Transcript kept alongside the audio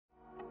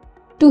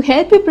To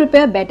help you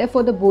prepare better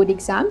for the board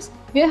exams,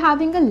 we are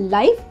having a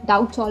live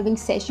doubt solving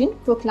session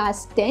for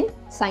class 10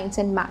 Science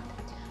and Math.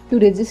 To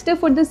register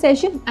for the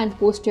session and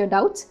post your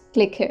doubts,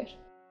 click here.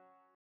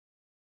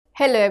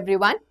 Hello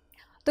everyone.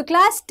 तो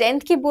class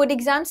 10th के board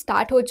exam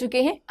start हो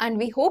चुके हैं and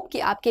we hope कि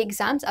आपके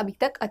exams अभी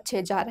तक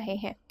अच्छे जा रहे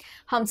हैं।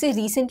 हमसे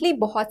रिसेंटली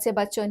बहुत से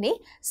बच्चों ने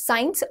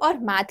साइंस और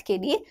मैथ के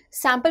लिए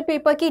सैम्पल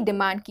पेपर की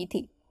डिमांड की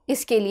थी।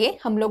 इसके लिए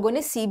हम लोगों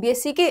ने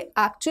CBSE के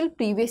एक्चुअल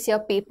प्रीवियस ईयर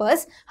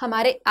पेपर्स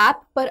हमारे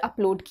ऐप पर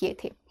अपलोड किए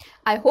थे।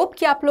 आई होप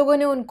कि आप लोगों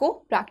ने उनको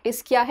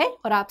प्रैक्टिस किया है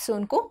और आपसे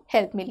उनको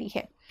हेल्प मिली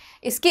है।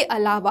 इसके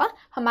अलावा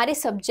हमारे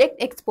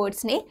सब्जेक्ट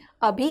एक्सपर्ट्स ने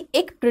अभी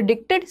एक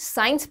प्रिडिक्टेड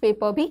साइंस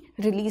पेपर भी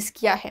रिलीज़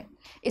किया है।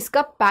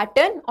 इसका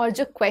पैटर्न और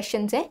जो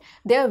क्वेश्चंस हैं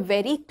they are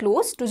very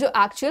close to जो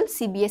एक्चुअल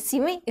CBSE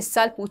में इस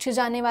साल पूछे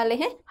जाने वाले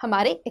हैं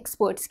हमारे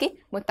एक्सपर्ट्स के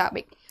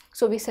मुताबिक।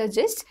 सो वी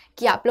सजेस्ट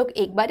कि आप लोग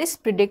एक बार इस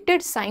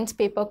प्रिडिक्टेड साइंस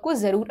पेपर को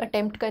ज़रूर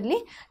अटेम्प्ट कर लें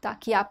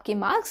ताकि आपके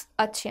मार्क्स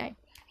अच्छे आएँ।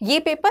 ये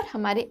पेपर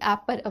हमारे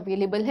ऐप पर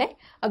अवेलेबल है।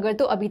 अगर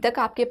तो अभी तक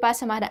आपके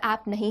पास हमारा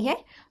ऐप नहीं है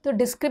तो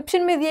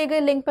डिस्क्रिप्शन में दिए गए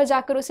लिंक पर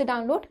जाकर उसे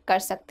डाउनलोड कर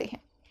सकते हैं।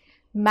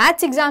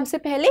 मैथ्स एग्जाम से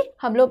पहले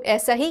हम लोग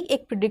ऐसा ही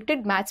एक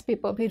प्रिडिक्टेड मैथ्स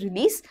पेपर भी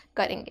रिलीज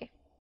करेंगे।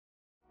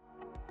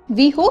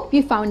 We hope you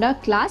found our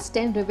class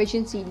 10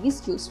 revision series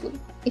useful.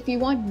 If you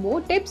want more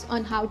tips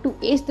on how to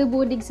ace the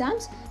board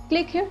exams,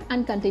 click here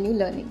and continue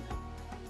learning.